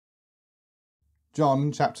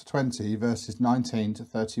John chapter 20 verses 19 to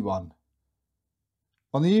 31.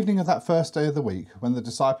 On the evening of that first day of the week, when the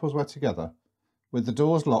disciples were together, with the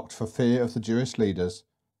doors locked for fear of the Jewish leaders,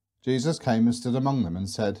 Jesus came and stood among them and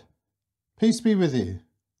said, "Peace be with you."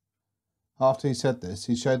 After he said this,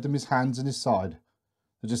 he showed them his hands and his side.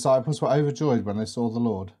 The disciples were overjoyed when they saw the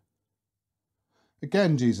Lord.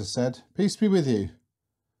 Again Jesus said, "Peace be with you.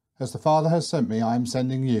 As the Father has sent me, I am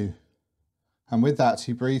sending you." And with that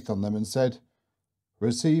he breathed on them and said,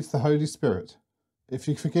 "Receive the Holy Spirit. If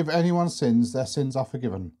you forgive anyone's sins, their sins are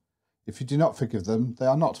forgiven. If you do not forgive them, they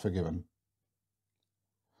are not forgiven."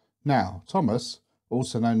 Now Thomas,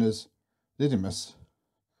 also known as Didymus,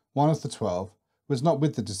 one of the 12, was not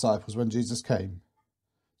with the disciples when Jesus came.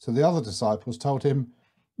 So the other disciples told him,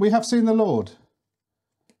 "We have seen the Lord."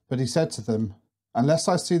 But he said to them, "Unless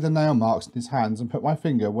I see the nail marks in his hands and put my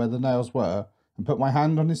finger where the nails were and put my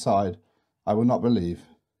hand on his side, I will not believe."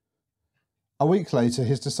 A week later,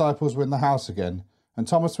 his disciples were in the house again, and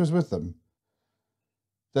Thomas was with them.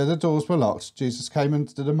 Though the doors were locked, Jesus came and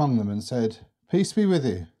stood among them and said, "Peace be with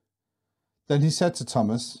you." Then he said to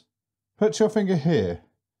Thomas, "Put your finger here.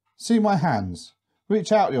 See my hands.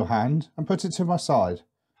 Reach out your hand and put it to my side.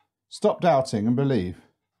 Stop doubting and believe."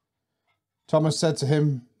 Thomas said to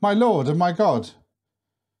him, "My Lord and my God."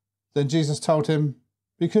 Then Jesus told him,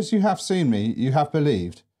 "Because you have seen me, you have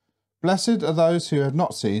believed. Blessed are those who have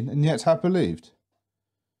not seen and yet have believed."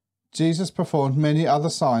 Jesus performed many other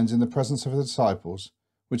signs in the presence of the disciples,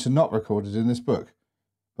 which are not recorded in this book,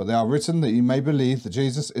 but they are written that you may believe that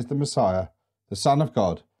Jesus is the Messiah, the Son of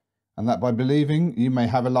God, and that by believing you may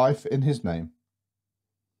have a life in his name.